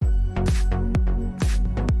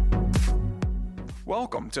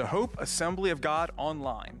Welcome to Hope Assembly of God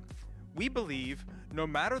Online. We believe no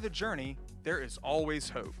matter the journey, there is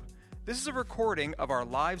always hope. This is a recording of our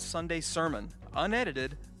live Sunday sermon,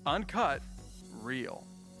 unedited, uncut, real.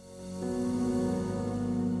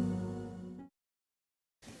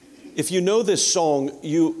 If you know this song,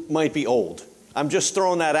 you might be old. I'm just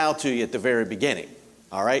throwing that out to you at the very beginning,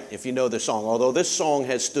 all right? If you know this song, although this song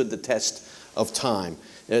has stood the test of time.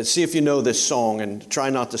 See if you know this song and try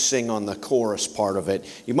not to sing on the chorus part of it.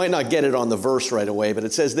 You might not get it on the verse right away, but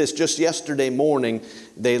it says this: just yesterday morning,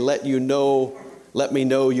 they let me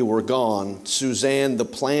know you were gone. Suzanne, the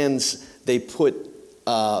plans they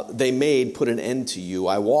made put an end to you.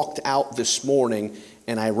 I walked out this morning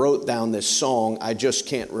and I wrote down this song. I just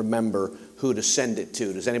can't remember who to send it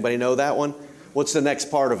to. Does anybody know that one? What's the next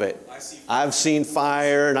part of it? I've seen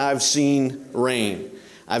fire and I've seen rain.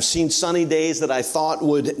 I've seen sunny days that I thought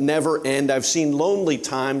would never end. I've seen lonely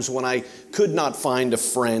times when I could not find a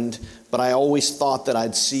friend, but I always thought that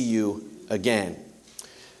I'd see you again.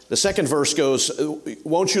 The second verse goes,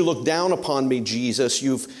 won't you look down upon me, Jesus?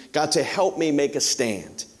 You've got to help me make a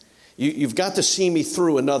stand. You've got to see me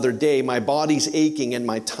through another day. My body's aching and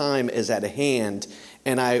my time is at hand,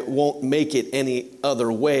 and I won't make it any other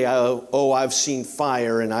way. I've seen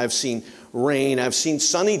fire and I've seen rain. I've seen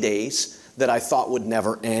sunny days that I thought would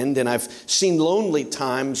never end. And I've seen lonely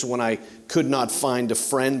times when I could not find a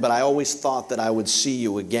friend, but I always thought that I would see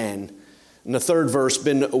you again. And the third verse,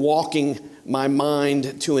 been walking my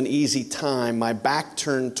mind to an easy time, my back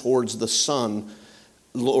turned towards the sun,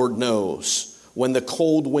 Lord knows. When the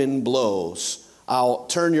cold wind blows, I'll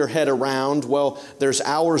turn your head around. Well, there's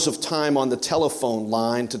hours of time on the telephone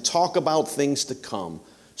line to talk about things to come.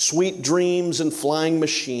 Sweet dreams and flying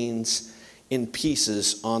machines in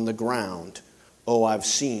pieces on the ground. Oh, I've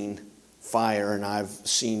seen fire and I've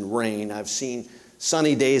seen rain. I've seen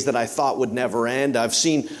sunny days that I thought would never end. I've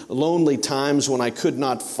seen lonely times when I could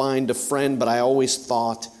not find a friend, but I always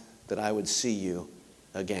thought that I would see you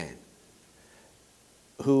again.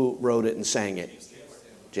 Who wrote it and sang it?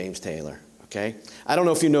 James Taylor. Okay. I don't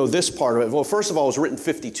know if you know this part of it. Well, first of all, it was written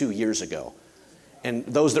 52 years ago. And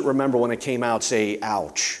those that remember when it came out say,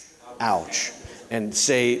 ouch, ouch. And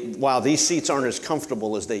say, wow, these seats aren't as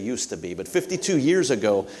comfortable as they used to be. But 52 years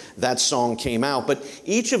ago, that song came out. But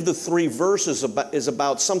each of the three verses is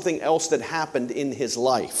about something else that happened in his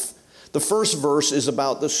life. The first verse is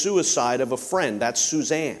about the suicide of a friend. That's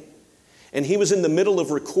Suzanne. And he was in the middle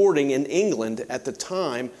of recording in England at the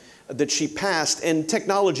time that she passed. And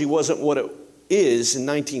technology wasn't what it is in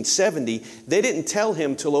 1970. They didn't tell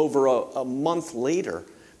him till over a month later,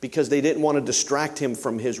 because they didn't want to distract him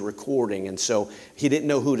from his recording. And so he didn't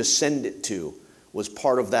know who to send it to, was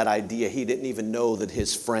part of that idea. He didn't even know that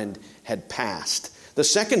his friend had passed. The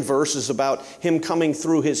second verse is about him coming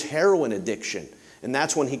through his heroin addiction. And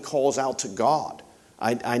that's when he calls out to God.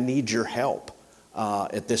 I need your help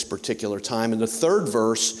at this particular time. And the third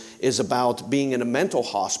verse is about being in a mental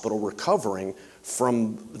hospital recovering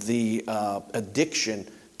from the addiction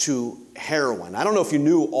to heroin. I don't know if you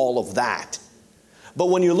knew all of that. But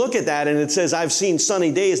when you look at that and it says, I've seen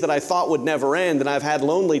sunny days that I thought would never end, and I've had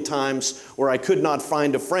lonely times where I could not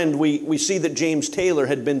find a friend, we see that James Taylor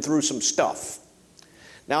had been through some stuff.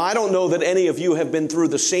 Now, I don't know that any of you have been through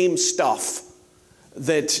the same stuff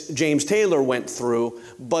that James Taylor went through,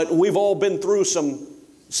 but we've all been through some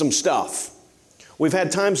stuff. We've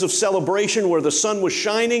had times of celebration where the sun was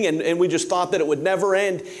shining and we just thought that it would never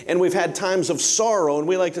end. And we've had times of sorrow, and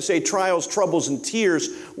we like to say trials, troubles, and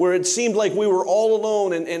tears, where it seemed like we were all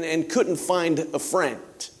alone and couldn't find a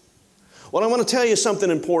friend. Well, I want to tell you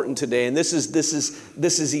something important today, and this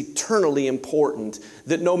is eternally important,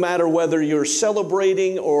 that no matter whether you're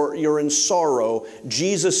celebrating or you're in sorrow,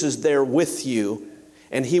 Jesus is there with you,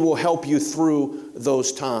 and He will help you through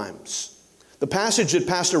those times. The passage that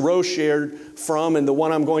Pastor Rose shared from, and the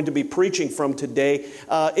one I'm going to be preaching from today,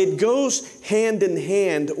 it goes hand in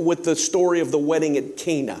hand with the story of the wedding at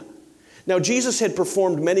Cana. Now, Jesus had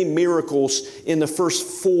performed many miracles in the first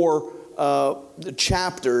four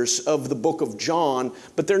chapters of the book of John,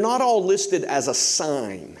 but they're not all listed as a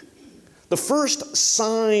sign. The first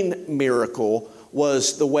sign miracle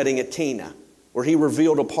was the wedding at Cana, where He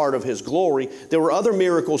revealed a part of His glory. There were other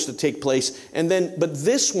miracles to take place, but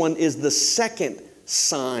this one is the second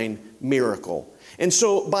sign miracle. And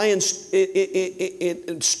so by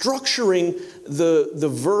structuring the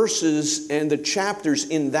verses and the chapters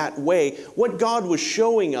in that way, what God was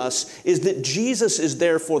showing us is that Jesus is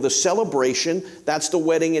there for the celebration, that's the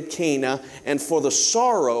wedding at Cana, and for the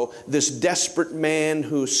sorrow, this desperate man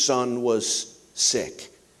whose son was sick.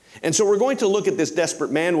 And so we're going to look at this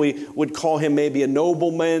desperate man. We would call him maybe a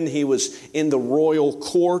nobleman. He was in the royal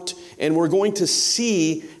court. And we're going to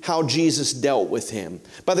see how Jesus dealt with him.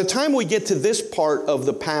 By the time we get to this part of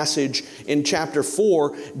the passage in chapter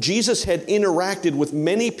 4, Jesus had interacted with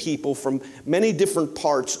many people from many different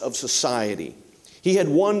parts of society. He had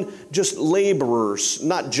won just laborers,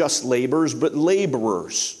 not just laborers, but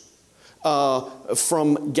laborers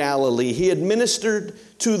from Galilee. He had ministered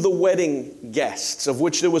to the wedding guests, of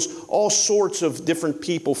which there was all sorts of different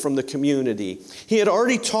people from the community. He had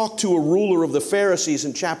already talked to a ruler of the Pharisees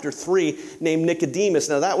in chapter 3 named Nicodemus.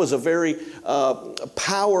 Now that was a very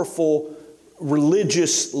powerful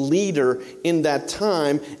religious leader in that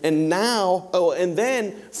time. And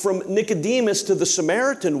then from Nicodemus to the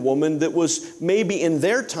Samaritan woman that was maybe in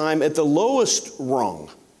their time at the lowest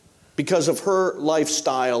rung because of her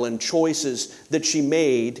lifestyle and choices that she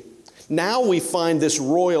made. Now we find this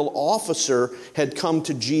royal officer had come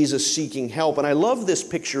to Jesus seeking help. And I love this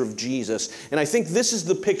picture of Jesus. And I think this is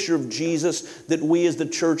the picture of Jesus that we as the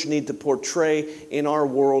church need to portray in our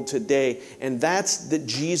world today. And that's that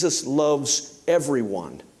Jesus loves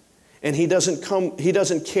everyone. And He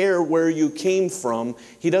doesn't care where you came from.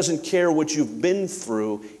 He doesn't care what you've been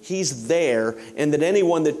through. He's there. And that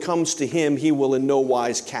anyone that comes to Him, He will in no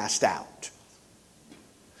wise cast out.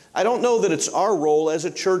 I don't know that it's our role as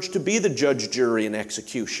a church to be the judge, jury, and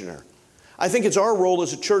executioner. I think it's our role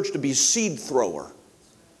as a church to be seed thrower.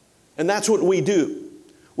 And that's what we do.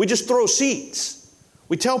 We just throw seeds.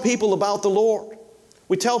 We tell people about the Lord.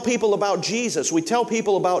 We tell people about Jesus. We tell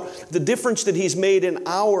people about the difference that He's made in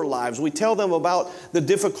our lives. We tell them about the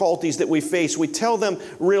difficulties that we face. We tell them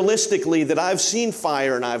realistically that I've seen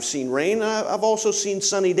fire and I've seen rain. I've also seen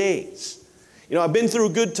sunny days. You know, I've been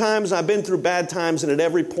through good times, I've been through bad times, and at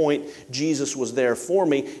every point, Jesus was there for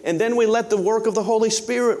me. And then we let the work of the Holy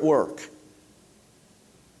Spirit work.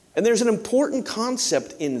 And there's an important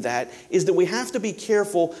concept in that, is that we have to be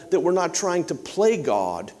careful that we're not trying to play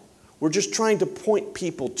God. We're just trying to point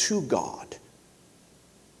people to God.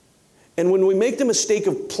 And when we make the mistake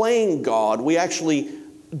of playing God, we actually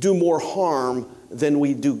do more harm than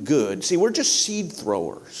we do good. See, we're just seed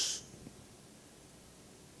throwers.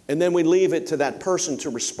 And then we leave it to that person to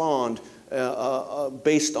respond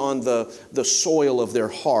based on the soil of their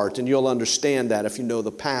heart. And you'll understand that if you know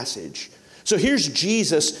the passage. So here's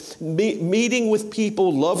Jesus meeting with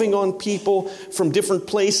people, loving on people from different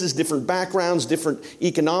places, different backgrounds, different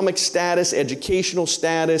economic status, educational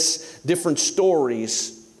status, different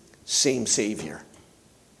stories. Same Savior.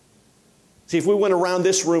 See, if we went around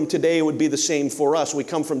this room today, it would be the same for us. We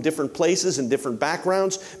come from different places and different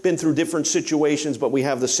backgrounds, been through different situations, but we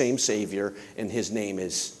have the same Savior, and His name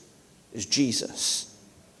is Jesus.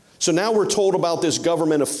 So now we're told about this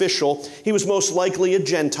government official. He was most likely a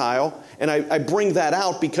Gentile, and I bring that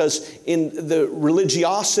out because in the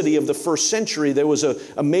religiosity of the first century, there was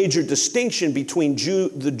a major distinction between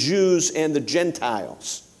the Jews and the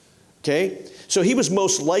Gentiles. Okay? So he was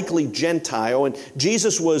most likely Gentile, and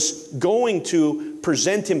Jesus was going to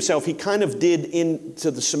present Himself, He kind of did to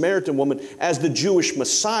the Samaritan woman, as the Jewish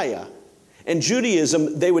Messiah. And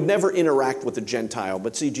Judaism, they would never interact with a Gentile,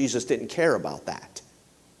 but see, Jesus didn't care about that.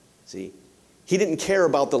 See? He didn't care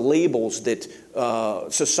about the labels that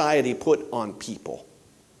society put on people.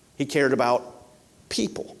 He cared about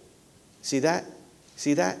people. See that?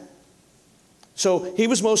 See that? So he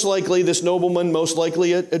was most likely, this nobleman, most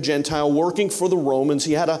likely a Gentile working for the Romans.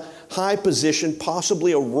 He had a high position,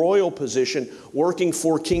 possibly a royal position, working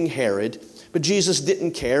for King Herod. But Jesus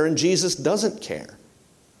didn't care, and Jesus doesn't care.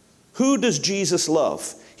 Who does Jesus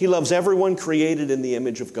love? He loves everyone created in the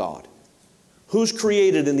image of God. Who's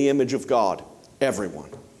created in the image of God? Everyone.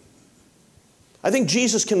 I think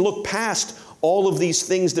Jesus can look past all of these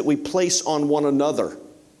things that we place on one another.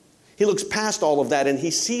 He looks past all of that, and He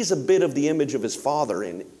sees a bit of the image of His Father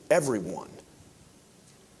in everyone.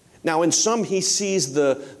 Now, in some, He sees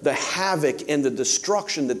the havoc and the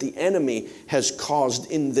destruction that the enemy has caused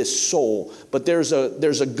in this soul. But there's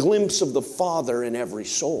a glimpse of the Father in every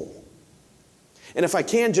soul. And if I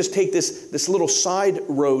can just take this little side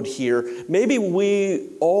road here, maybe we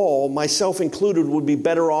all, myself included, would be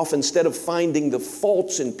better off, instead of finding the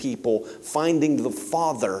faults in people, finding the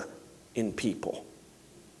Father in people.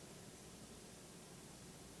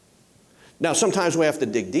 Now, sometimes we have to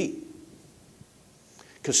dig deep,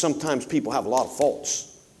 because sometimes people have a lot of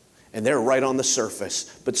faults, and they're right on the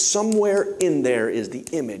surface. But somewhere in there is the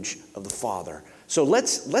image of the Father. So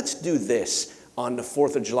let's do this on the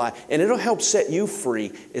 4th of July, and it'll help set you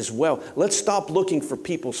free as well. Let's stop looking for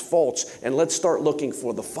people's faults, and let's start looking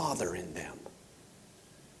for the Father in them.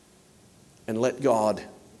 And let God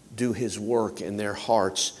do his work in their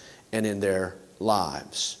hearts and in their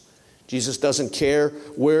lives. Jesus doesn't care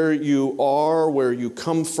where you are, where you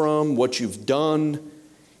come from, what you've done.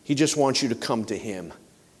 He just wants you to come to him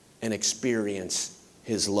and experience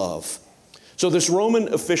his love. So this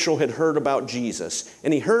Roman official had heard about Jesus,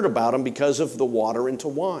 and he heard about him because of the water into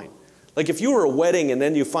wine. Like if you were a wedding and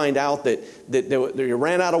then you find out that you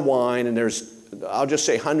ran out of wine, and there's, I'll just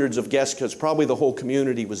say hundreds of guests because probably the whole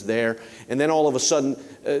community was there, and then all of a sudden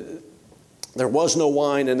there was no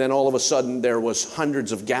wine, and then all of a sudden there was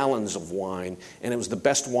hundreds of gallons of wine, and it was the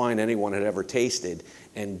best wine anyone had ever tasted,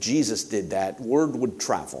 and Jesus did that, word would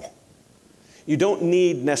travel. You don't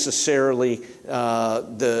need necessarily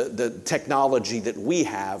the technology that we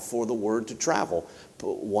have for the word to travel.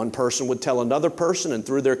 One person would tell another person, and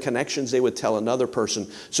through their connections they would tell another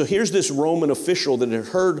person. So here's this Roman official that had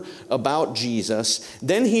heard about Jesus.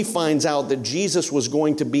 Then he finds out that Jesus was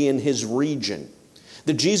going to be in his region,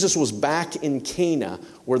 that Jesus was back in Cana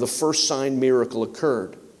where the first sign miracle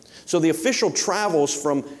occurred. So the official travels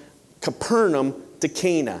from Capernaum to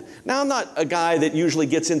Cana. Now, I'm not a guy that usually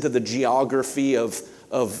gets into the geography of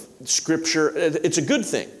Scripture. It's a good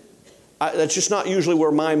thing. That's just not usually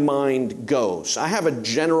where my mind goes. I have a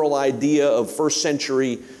general idea of first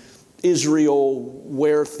century Israel,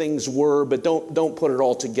 where things were, but don't put it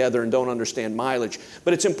all together and don't understand mileage.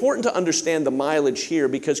 But it's important to understand the mileage here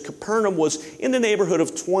because Capernaum was in the neighborhood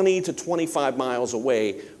of 20 to 25 miles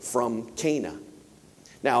away from Cana.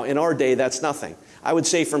 Now, in our day, that's nothing. I would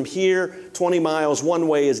say from here, 20 miles one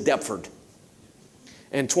way is Deptford.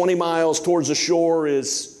 And 20 miles towards the shore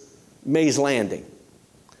is Mays Landing,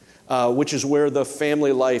 which is where the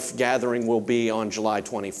Family Life gathering will be on July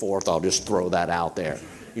 24th. I'll just throw that out there.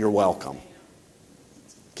 You're welcome.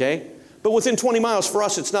 Okay? But within 20 miles for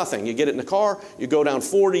us, it's nothing. You get it in the car, you go down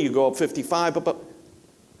 40, you go up 55, but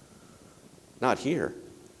not here.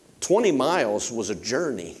 20 miles was a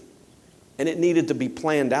journey, and it needed to be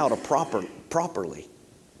planned out properly.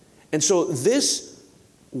 And so this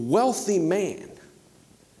wealthy man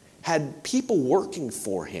had people working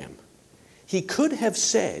for him. He could have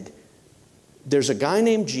said, there's a guy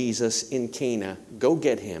named Jesus in Cana, go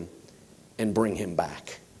get him and bring him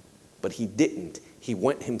back. But he didn't. He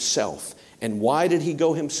went himself. And why did he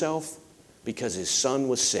go himself? Because his son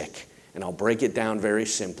was sick. And I'll break it down very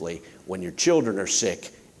simply. When your children are sick,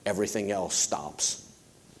 everything else stops.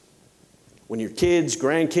 When your kids,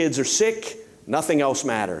 grandkids are sick, nothing else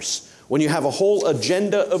matters. When you have a whole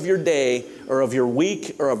agenda of your day or of your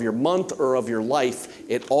week or of your month or of your life,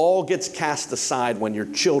 it all gets cast aside when your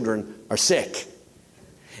children are sick.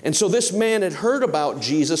 And so this man had heard about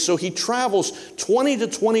Jesus, so he travels 20 to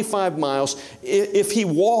 25 miles. If he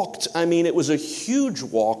walked, it was a huge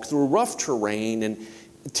walk through rough terrain and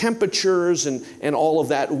temperatures and all of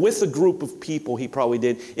that with a group of people he probably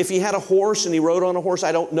did. If he had a horse and he rode on a horse,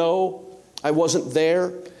 I don't know. I wasn't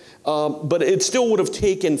there. But it still would have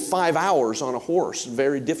taken 5 hours on a horse.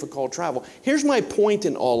 Very difficult travel. Here's my point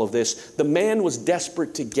in all of this. The man was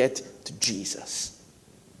desperate to get to Jesus.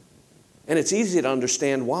 And it's easy to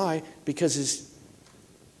understand why, because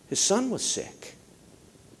his son was sick.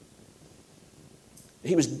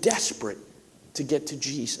 He was desperate to get to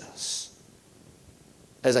Jesus.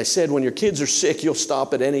 As I said, when your kids are sick, you'll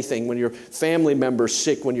stop at anything. When your family member's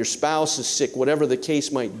sick, when your spouse is sick, whatever the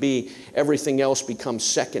case might be, everything else becomes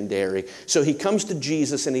secondary. So he comes to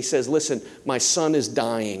Jesus and he says, listen, my son is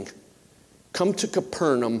dying. Come to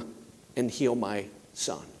Capernaum and heal my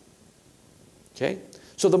son. Okay?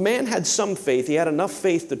 So the man had some faith. He had enough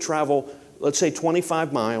faith to travel, let's say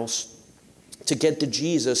 25 miles to get to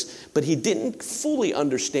Jesus, but he didn't fully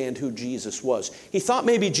understand who Jesus was. He thought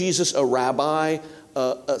maybe Jesus a rabbi,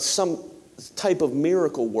 some type of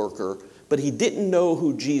miracle worker, but he didn't know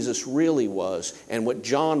who Jesus really was. And what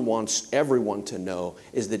John wants everyone to know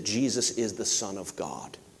is that Jesus is the Son of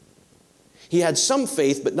God. He had some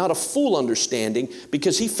faith, but not a full understanding,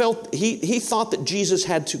 because he thought that Jesus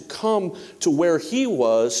had to come to where he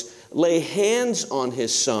was, lay hands on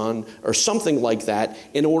his son, or something like that,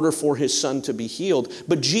 in order for his son to be healed.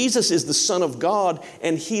 But Jesus is the Son of God,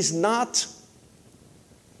 and he's not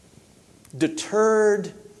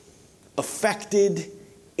deterred, affected,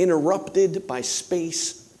 interrupted by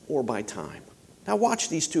space or by time. Now watch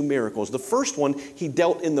these two miracles. The first one, he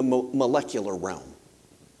dealt in the molecular realm.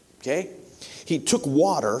 Okay? He took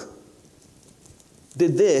water,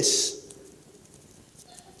 did this.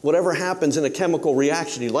 Whatever happens in a chemical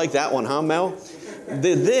reaction, you like that one, huh, Mel?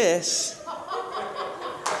 Did this.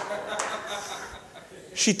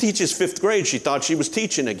 She teaches 5th grade. She thought she was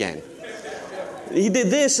teaching again. He did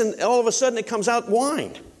this, and all of a sudden it comes out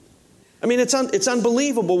wine. I mean, it's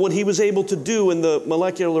unbelievable what he was able to do in the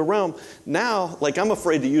molecular realm. Now, like, I'm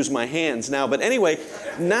afraid to use my hands now, but anyway,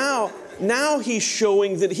 now he's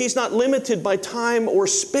showing that he's not limited by time or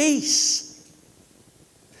space.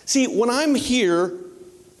 See, when I'm here.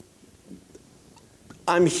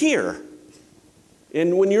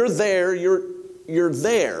 And when you're there, you're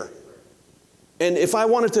there. And if I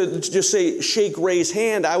wanted to just say, shake Ray's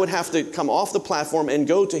hand, I would have to come off the platform and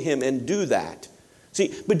go to him and do that.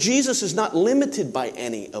 See, but Jesus is not limited by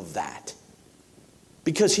any of that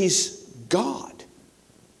because he's God.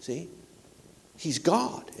 See? He's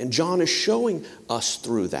God. And John is showing us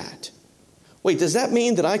through that. Wait, does that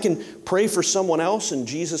mean that I can pray for someone else and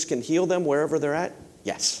Jesus can heal them wherever they're at?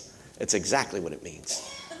 Yes, it's exactly what it means.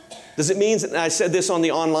 Does it mean, and I said this on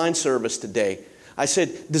the online service today, I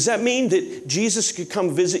said, does that mean that Jesus could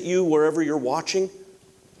come visit you wherever you're watching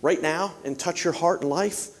right now and touch your heart and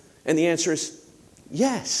life? And the answer is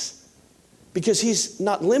yes, because he's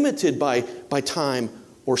not limited by time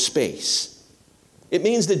or space. It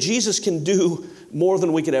means that Jesus can do more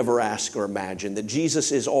than we could ever ask or imagine, that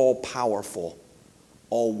Jesus is all powerful,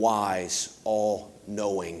 all wise, all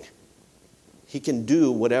knowing. He can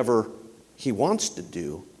do whatever he wants to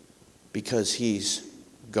do because he's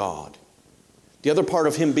God. The other part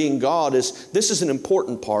of him being God this is an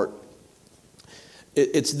important part.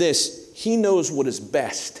 It's this: he knows what is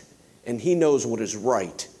best and he knows what is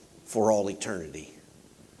right for all eternity.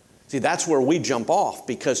 See, that's where we jump off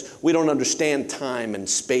because we don't understand time and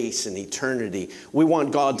space and eternity. We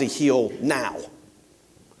want God to heal now.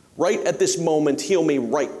 Right at this moment, heal me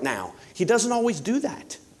right now. He doesn't always do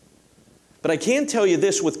that. But I can tell you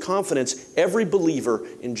this with confidence: every believer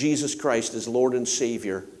in Jesus Christ as Lord and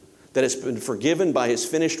Savior that has been forgiven by his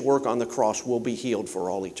finished work on the cross will be healed for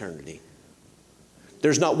all eternity.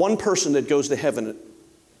 There's not one person that goes to heaven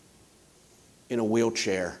in a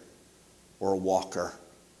wheelchair or a walker.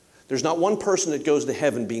 There's not one person that goes to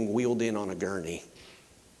heaven being wheeled in on a gurney.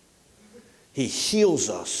 He heals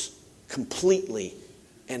us completely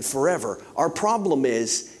and forever. Our problem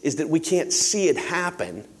is that we can't see it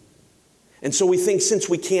happen. And so we think since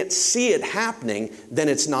we can't see it happening, then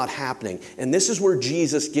it's not happening. And this is where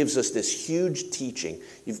Jesus gives us this huge teaching.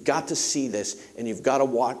 You've got to see this and you've got to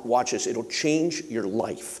watch this. It'll change your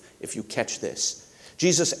life if you catch this.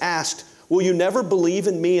 Jesus asked, will you never believe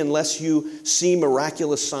in me unless you see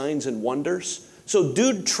miraculous signs and wonders? So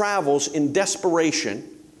dude travels in desperation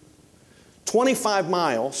 25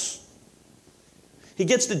 miles. He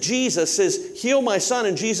gets to Jesus, says, heal my son.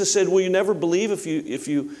 And Jesus said, will you never believe if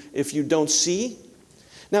you don't see?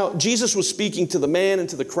 Now, Jesus was speaking to the man and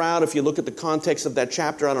to the crowd. If you look at the context of that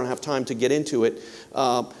chapter, I don't have time to get into it.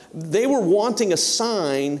 They were wanting a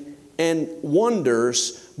sign and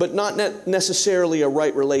wonders, but not necessarily a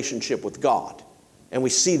right relationship with God. And we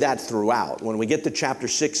see that throughout. When we get to chapter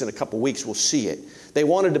 6 in a couple weeks, we'll see it. They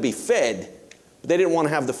wanted to be fed, but they didn't want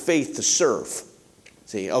to have the faith to serve.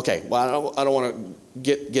 See, okay, well, I don't want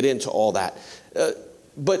to get into all that.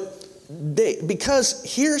 But because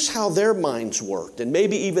here's how their minds worked, and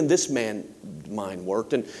maybe even this man's mind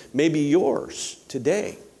worked, and maybe yours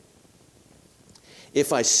today.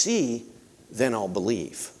 If I see, then I'll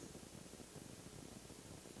believe.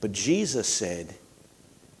 But Jesus said,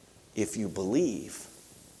 if you believe,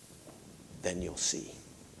 then you'll see.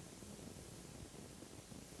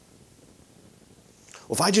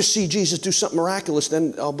 Well, if I just see Jesus do something miraculous,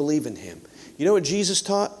 then I'll believe in him. You know what Jesus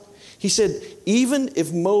taught? He said, even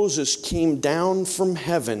if Moses came down from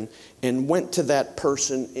heaven and went to that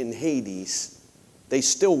person in Hades, they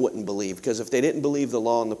still wouldn't believe, because if they didn't believe the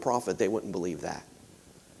law and the prophet, they wouldn't believe that.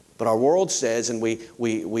 But our world says, and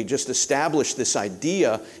we just established this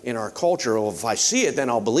idea in our culture, well, if I see it, then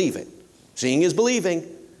I'll believe it. Seeing is believing.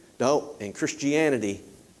 No, in Christianity,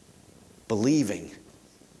 believing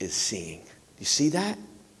is seeing. You see that?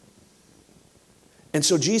 And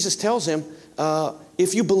so Jesus tells him,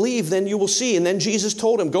 if you believe, then you will see. And then Jesus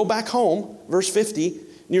told him, go back home, verse 50, and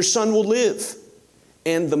your son will live.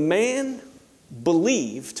 And the man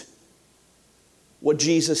believed what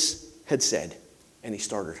Jesus had said, and he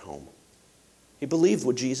started home. He believed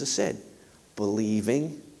what Jesus said.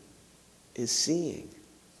 Believing is seeing,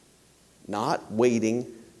 not waiting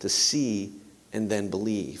to see and then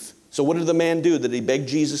believe. So what did the man do? Did he beg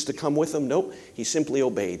Jesus to come with him? Nope. He simply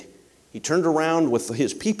obeyed. He turned around with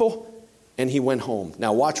his people and he went home.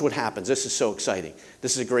 Now watch what happens. This is so exciting.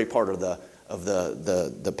 This is a great part of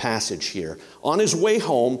the passage here. On his way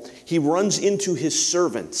home, he runs into his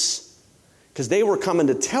servants because they were coming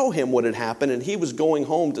to tell him what had happened, and he was going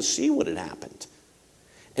home to see what had happened.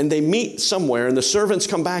 And they meet somewhere, and the servants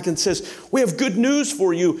come back and says, we have good news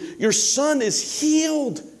for you. Your son is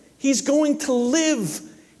healed. He's going to live.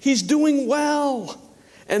 He's doing well.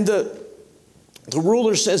 And the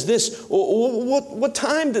ruler says this, what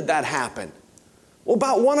time did that happen? Well,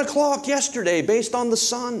 about 1 o'clock yesterday, based on the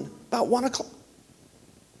sun. About 1 o'clock.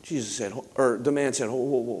 Jesus said, or the man said,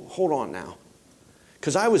 hold on now.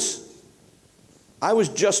 Because I was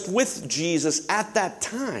just with Jesus at that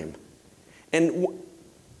time. And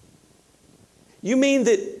you mean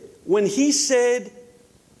that when he said,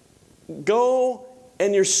 go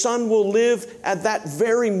and your son will live, at that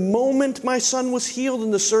very moment my son was healed?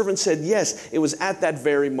 And the servant said, yes, it was at that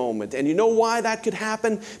very moment. And you know why that could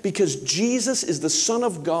happen? Because Jesus is the Son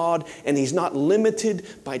of God, and he's not limited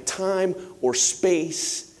by time or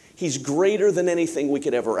space. He's greater than anything we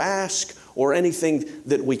could ever ask or anything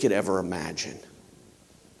that we could ever imagine.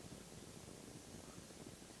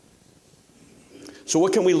 So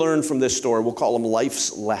what can we learn from this story? We'll call them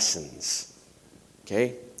life's lessons.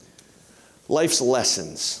 Okay? Life's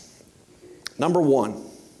lessons. Number one,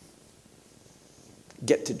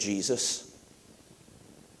 get to Jesus.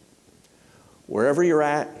 Wherever you're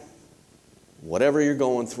at, whatever you're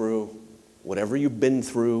going through, whatever you've been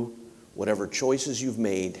through, whatever choices you've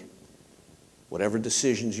made, whatever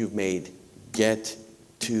decisions you've made, get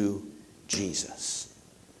to Jesus.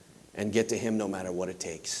 And get to him no matter what it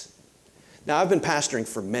takes. Now, I've been pastoring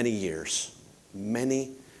for many years.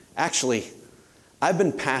 Actually, I've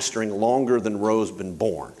been pastoring longer than Roe's been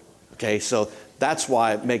born. Okay, so that's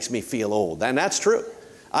why it makes me feel old. And that's true.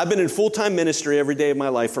 I've been in full-time ministry every day of my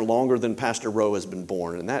life for longer than Pastor Roe has been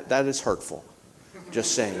born. And that is hurtful.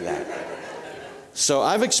 Just saying that. So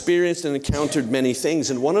I've experienced and encountered many things.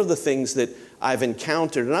 And one of the things that I've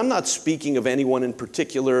encountered, and I'm not speaking of anyone in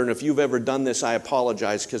particular, and if you've ever done this, I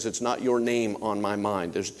apologize because it's not your name on my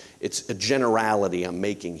mind. It's a generality I'm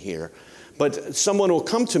making here. But someone will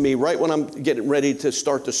come to me right when I'm getting ready to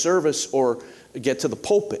start the service or get to the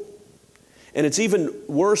pulpit. And it's even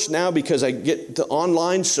worse now because I get the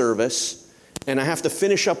online service and I have to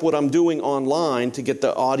finish up what I'm doing online to get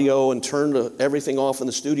the audio and turn everything off in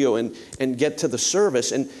the studio and get to the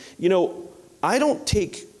service. And, you know, I don't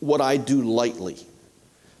take what I do lightly.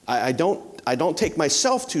 I don't take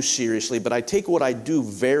myself too seriously, but I take what I do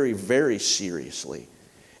very, very seriously.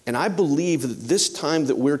 And I believe that this time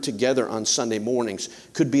that we're together on Sunday mornings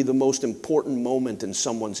could be the most important moment in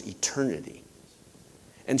someone's eternity.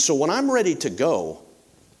 And so when I'm ready to go,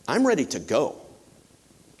 I'm ready to go.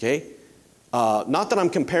 Okay? Not that I'm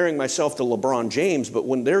comparing myself to LeBron James, but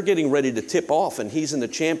when they're getting ready to tip off and he's in the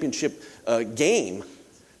championship game,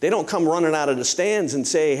 they don't come running out of the stands and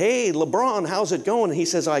say, hey, LeBron, how's it going? And he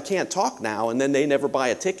says, I can't talk now, and then they never buy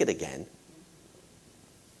a ticket again.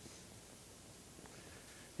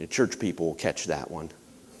 The church people will catch that one.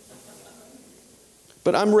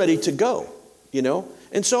 But I'm ready to go, you know.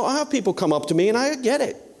 And so I have people come up to me, and I get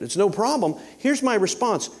it. It's no problem. Here's my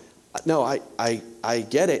response. No, I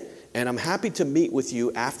get it. And I'm happy to meet with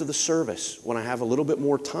you after the service when I have a little bit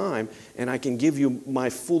more time and I can give you my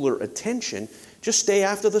fuller attention. Just stay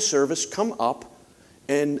after the service, come up,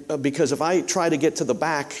 and because if I try to get to the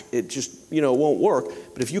back, it just, won't work.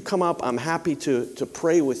 But if you come up, I'm happy to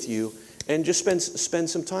pray with you and just spend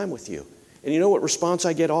some time with you. And you know what response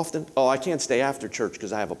I get often? Oh, I can't stay after church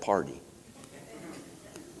because I have a party.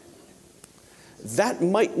 That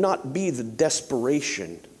might not be the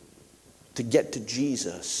desperation to get to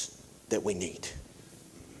Jesus that we need.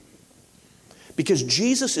 Because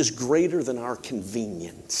Jesus is greater than our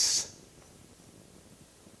convenience.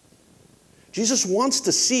 Jesus wants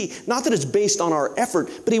to see, not that it's based on our effort,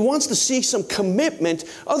 but he wants to see some commitment.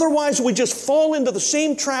 Otherwise, we just fall into the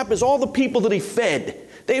same trap as all the people that he fed.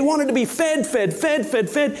 They wanted to be fed.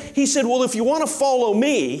 He said, well, if you want to follow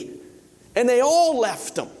me, and they all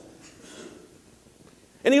left him.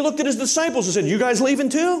 And he looked at his disciples and said, you guys leaving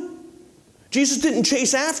too? Jesus didn't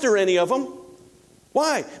chase after any of them.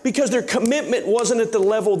 Why? Because their commitment wasn't at the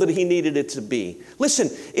level that he needed it to be. Listen,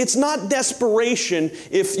 it's not desperation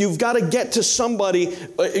if you've got to get to somebody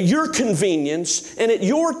your convenience and at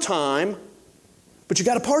your time, but you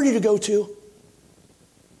got a party to go to.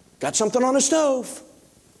 Got something on the stove.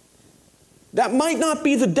 That might not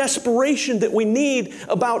be the desperation that we need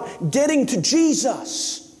about getting to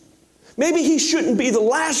Jesus. Maybe he shouldn't be the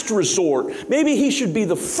last resort. Maybe he should be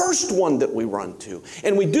the first one that we run to.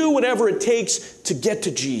 And we do whatever it takes to get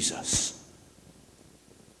to Jesus.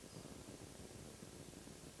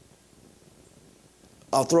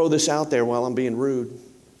 I'll throw this out there while I'm being rude.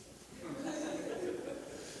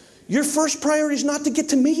 Your first priority is not to get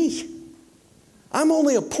to me. I'm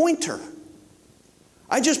only a pointer.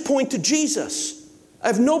 I just point to Jesus. I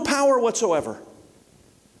have no power whatsoever.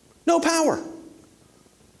 No power.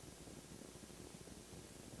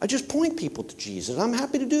 I just point people to Jesus. I'm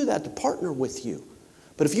happy to do that, to partner with you.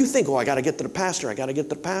 But if you think, I got to get to the pastor, I got to get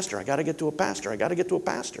to the pastor, I got to get to a pastor, I got to get to a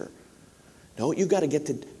pastor. No, you got to get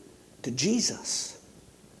to Jesus.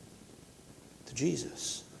 To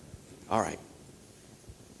Jesus. All right.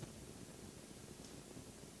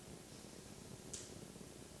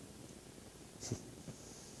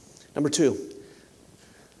 Number 2,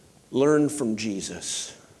 learn from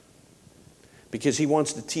Jesus. Because he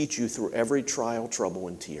wants to teach you through every trial, trouble,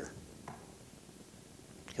 and tear.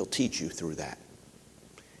 He'll teach you through that.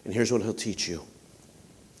 And here's what he'll teach you.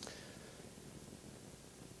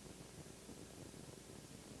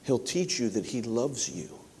 He'll teach you that he loves you.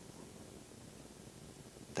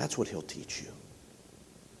 That's what he'll teach you.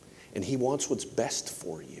 And he wants what's best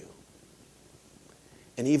for you.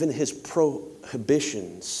 And even his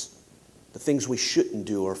prohibitions, the things we shouldn't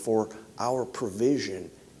do, are for our provision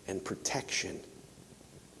and protection.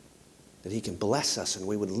 That he can bless us and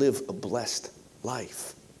we would live a blessed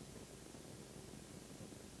life.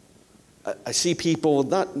 I see people,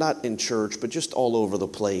 not in church, but just all over the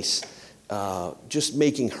place, just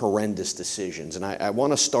making horrendous decisions. And I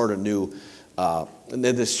want to start a new, and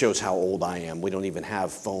then this shows how old I am. We don't even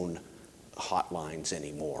have phone hotlines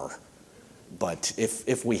anymore. But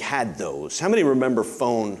if we had those, how many remember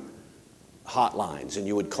phone hotlines? And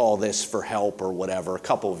you would call this for help or whatever. A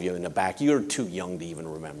couple of you in the back, you're too young to even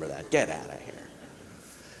remember that. Get out of here.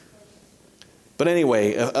 But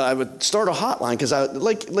anyway, I would start a hotline because I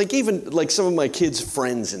like even some of my kids'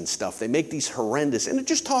 friends and stuff. They make these horrendous, and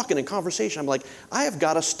just talking in conversation. I'm like, I have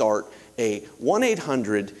got to start a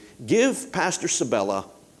 1-800 give Pastor Sabella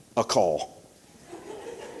a call,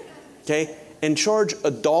 okay, and charge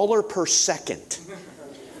 $1 per second,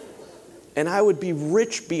 and I would be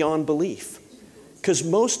rich beyond belief, because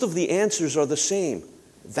most of the answers are the same.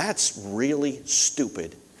 That's really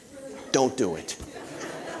stupid. Don't do it.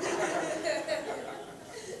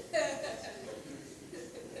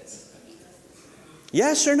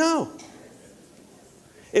 Yes or no?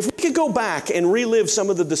 If we could go back and relive some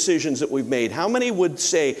of the decisions that we've made, how many would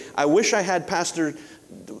say, I wish I had pastor's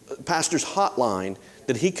hotline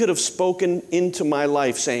that he could have spoken into my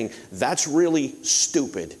life saying, that's really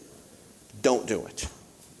stupid. Don't do it.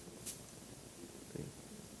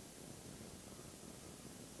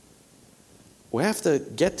 We have to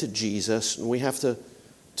get to Jesus, and we have to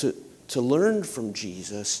learn from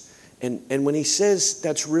Jesus. And when he says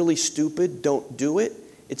that's really stupid, don't do it,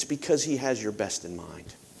 it's because he has your best in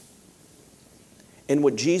mind. And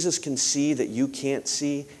what Jesus can see that you can't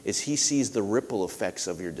see is he sees the ripple effects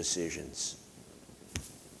of your decisions.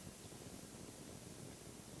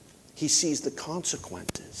 He sees the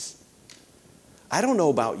consequences. I don't know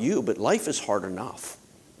about you, but life is hard enough,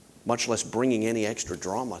 much less bringing any extra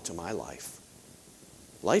drama to my life.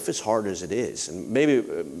 Life is hard as it is, and maybe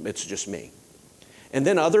it's just me. And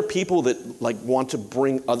then other people that want to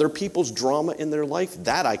bring other people's drama in their life,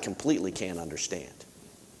 that I completely can't understand.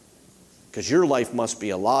 Because your life must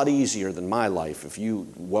be a lot easier than my life if you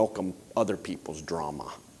welcome other people's drama.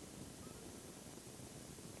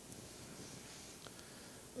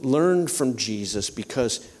 Learn from Jesus,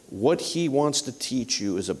 because what he wants to teach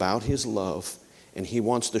you is about his love, and he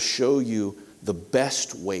wants to show you the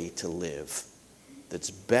best way to live. That's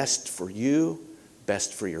best for you,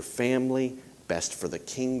 best for your family, best for the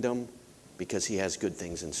kingdom, because he has good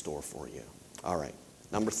things in store for you. All right,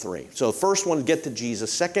 number 3. So the first one, get to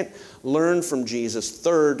Jesus. Second, learn from Jesus.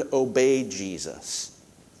 Third, obey Jesus.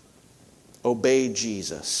 Obey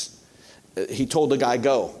Jesus. He told the guy,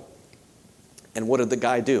 go. And what did the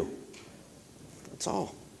guy do? That's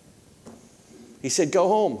all. He said, go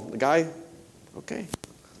home. The guy, okay.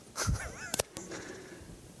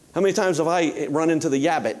 How many times have I run into the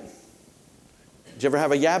yabbit? Did you ever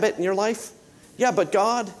have a yabbit in your life? Yeah, but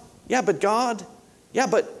God. Yeah, but God. Yeah,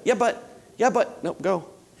 but. No, go.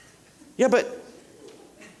 Yeah, but.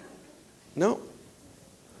 No.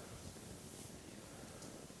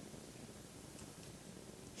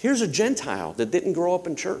 Here's a Gentile that didn't grow up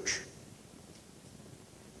in church.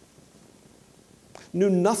 Knew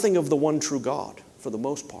nothing of the one true God, for the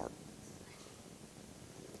most part.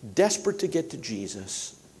 Desperate to get to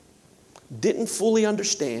Jesus. Didn't fully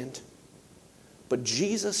understand. But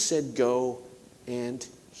Jesus said go, and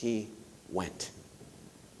he went.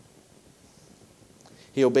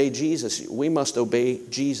 He obeyed Jesus. We must obey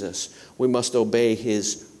Jesus. We must obey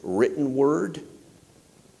his written word.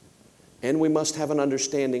 And we must have an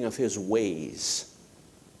understanding of his ways.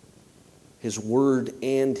 His word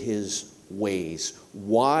and his ways.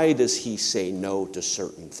 Why does he say no to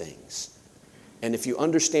certain things? And if you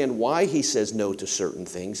understand why he says no to certain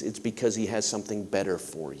things, it's because he has something better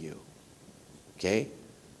for you. Okay?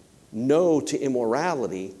 No to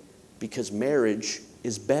immorality because marriage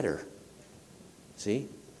is better. See?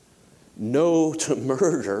 No to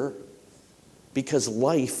murder because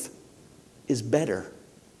life is better.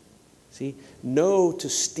 See? No to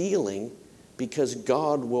stealing because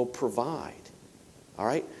God will provide. All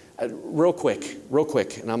right? Real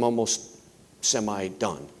quick, and I'm almost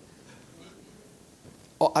semi-done.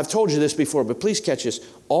 I've told you this before, but please catch this.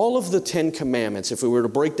 All of the 10 commandments, if we were to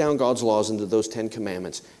break down God's laws into those 10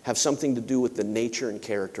 commandments, have something to do with the nature and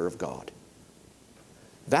character of God.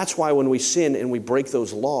 That's why when we sin and we break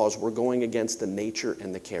those laws, we're going against the nature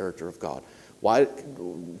and the character of God. Why?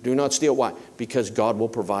 Do not steal. Why? Because God will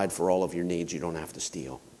provide for all of your needs. You don't have to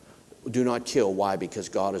steal. Do not kill. Why? Because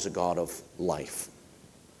God is a God of life.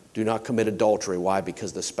 Do not commit adultery. Why?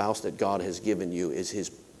 Because the spouse that God has given you is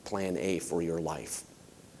His plan A for your life.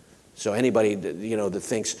 So anybody that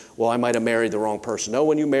thinks, well, I might have married the wrong person. No,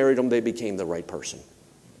 when you married them, they became the right person.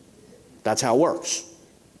 That's how it works.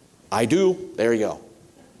 I do. There you go.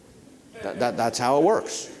 That's how it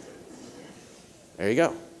works. There you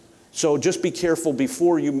go. So just be careful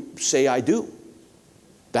before you say I do.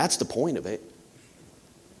 That's the point of it.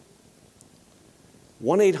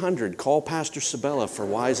 1-800, call Pastor Sabella for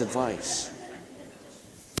wise advice.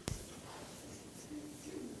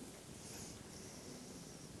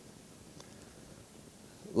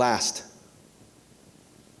 Last,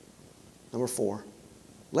 number 4,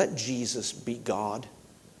 let Jesus be God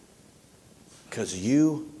because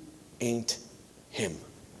you ain't Him.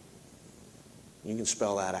 You can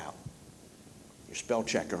spell that out. Your spell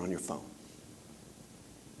checker on your phone.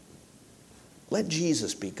 Let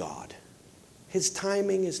Jesus be God. His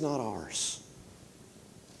timing is not ours.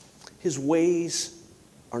 His ways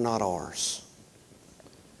are not ours.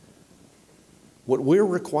 What we're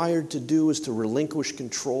required to do is to relinquish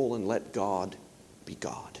control and let God be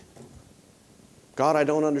God. God, I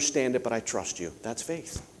don't understand it, but I trust you. That's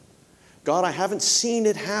faith. God, I haven't seen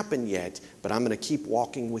it happen yet, but I'm going to keep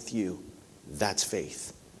walking with you. That's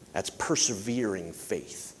faith. That's persevering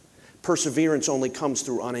faith. Perseverance only comes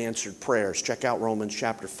through unanswered prayers. Check out Romans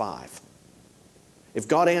chapter 5. If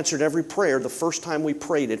God answered every prayer the first time we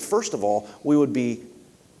prayed it, first of all, we would be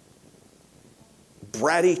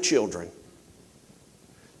bratty children.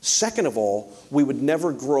 Second of all, we would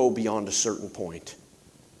never grow beyond a certain point.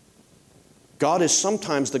 God is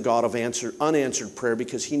sometimes the God of unanswered prayer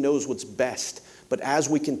because He knows what's best. But as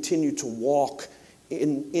we continue to walk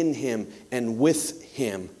in Him and with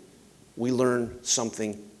Him, we learn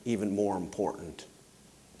something even more important.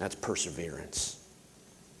 That's perseverance.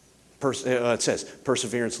 It says,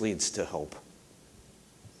 perseverance leads to hope.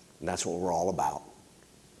 And that's what we're all about,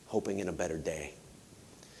 hoping in a better day.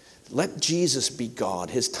 Let Jesus be God.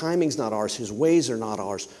 His timing's not ours. His ways are not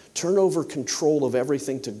ours. Turn over control of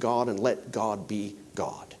everything to God and let God be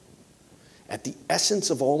God. At the essence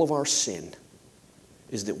of all of our sin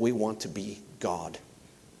is that we want to be God,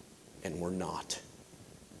 and we're not.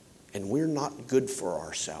 And we're not good for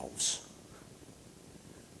ourselves,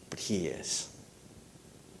 but He is.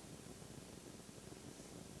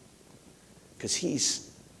 Because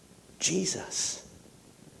He's Jesus.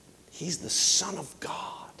 He's the Son of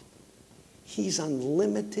God. He's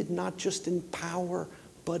unlimited, not just in power,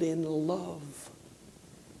 but in love.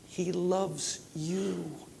 He loves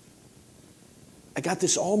you. I got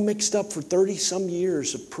this all mixed up for 30-some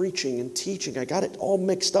years of preaching and teaching. I got it all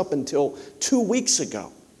mixed up until 2 weeks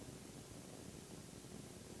ago.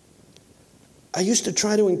 I used to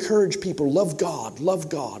try to encourage people, love God, love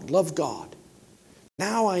God, love God.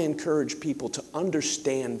 Now I encourage people to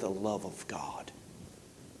understand the love of God.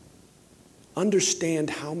 Understand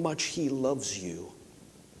how much He loves you,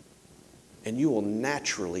 and you will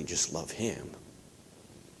naturally just love Him.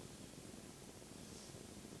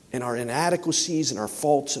 And our inadequacies and our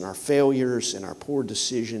faults and our failures and our poor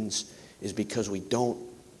decisions is because we don't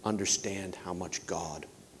understand how much God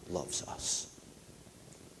loves us.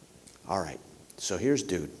 All right, so here's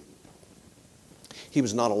Dude. He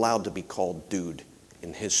was not allowed to be called Dude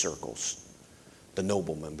in his circles, the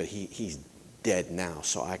nobleman, but he's dead now,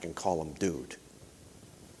 so I can call him Dude.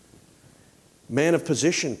 Man of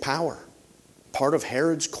position, power, part of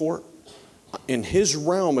Herod's court. In his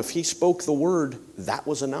realm, if he spoke the word, that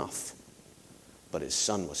was enough. But his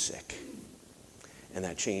son was sick, and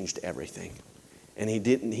that changed everything. And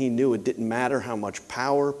he knew it didn't matter how much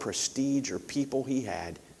power, prestige, or people he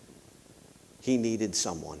had. He needed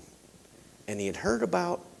someone. And he had heard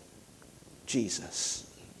about Jesus.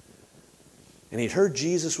 And he'd heard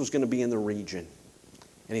Jesus was going to be in the region.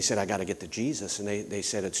 And he said, I got to get to Jesus. And they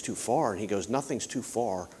said, it's too far. And he goes, nothing's too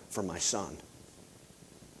far for my son.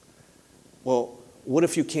 Well, what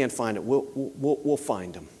if you can't find it? We'll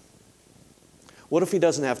find him. What if he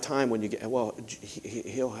doesn't have time when you get, well,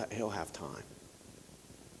 he'll have time.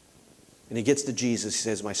 And he gets to Jesus, he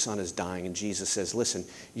says, my son is dying. And Jesus says, listen,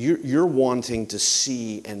 you're wanting to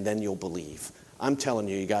see and then you'll believe. I'm telling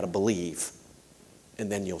you, you got to believe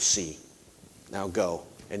and then you'll see. Now go,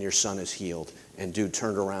 and your son is healed. And dude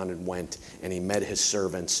turned around and went, and he met his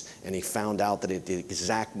servants, and he found out that at the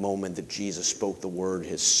exact moment that Jesus spoke the word,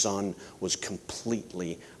 his son was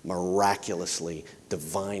completely, miraculously,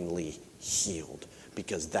 divinely healed,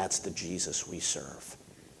 because that's the Jesus we serve.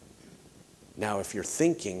 Now, if you're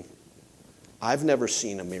thinking, I've never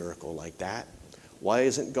seen a miracle like that, why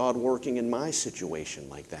isn't God working in my situation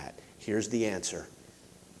like that? Here's the answer.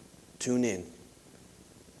 Tune in.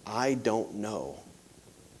 I don't know,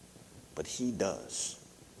 but he does.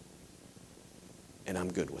 And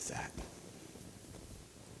I'm good with that.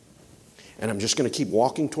 And I'm just going to keep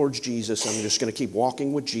walking towards Jesus. I'm just going to keep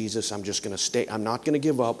walking with Jesus. I'm just going to stay. I'm not going to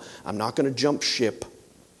give up. I'm not going to jump ship.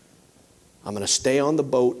 I'm going to stay on the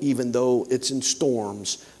boat even though it's in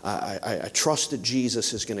storms. I trust that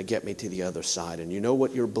Jesus is going to get me to the other side. And you know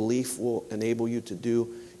what your belief will enable you to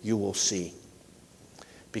do? You will see.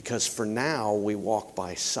 Because for now, we walk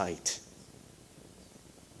by sight.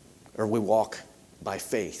 Or we walk by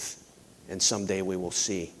faith. And someday we will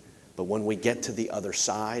see. But when we get to the other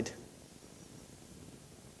side,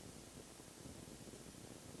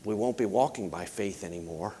 we won't be walking by faith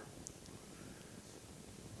anymore.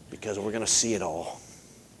 Because we're going to see it all.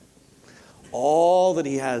 All that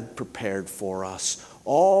he had prepared for us.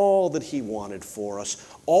 All that he wanted for us.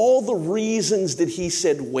 All the reasons that he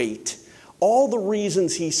said wait. All the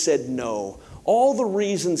reasons he said no. All the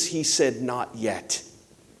reasons he said not yet.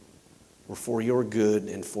 Were for your good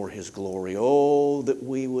and for his glory. Oh, that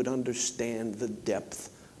we would understand the depth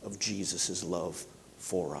of Jesus' love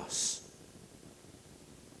for us.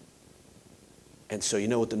 And so you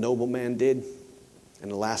know what the nobleman did? In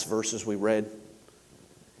the last verses we read,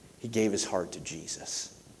 he gave his heart to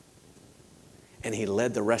Jesus. And he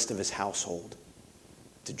led the rest of his household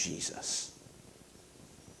to Jesus.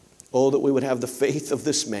 Oh, that we would have the faith of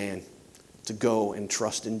this man to go and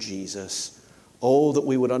trust in Jesus. Oh, that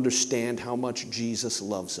we would understand how much Jesus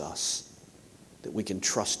loves us, that we can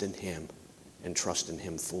trust in him and trust in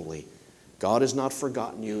him fully. God has not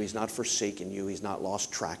forgotten you. He's not forsaken you. He's not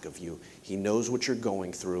lost track of you. He knows what you're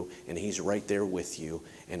going through, and he's right there with you.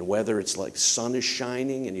 And whether it's like sun is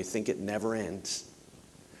shining and you think it never ends,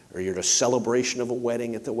 or you're at a celebration of a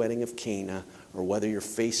wedding at the wedding of Cana, or whether you're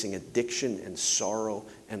facing addiction and sorrow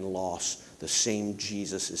and loss, the same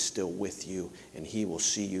Jesus is still with you, and he will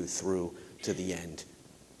see you through to the end.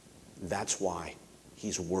 That's why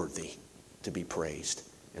he's worthy to be praised.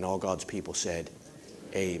 And all God's people said,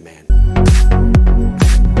 amen.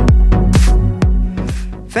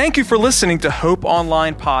 Thank you for listening to Hope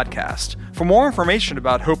Online Podcast. For more information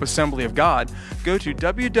about Hope Assembly of God, go to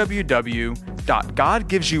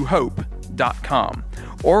www.godgivesyouhope.com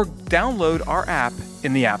or download our app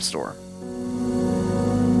in the App Store.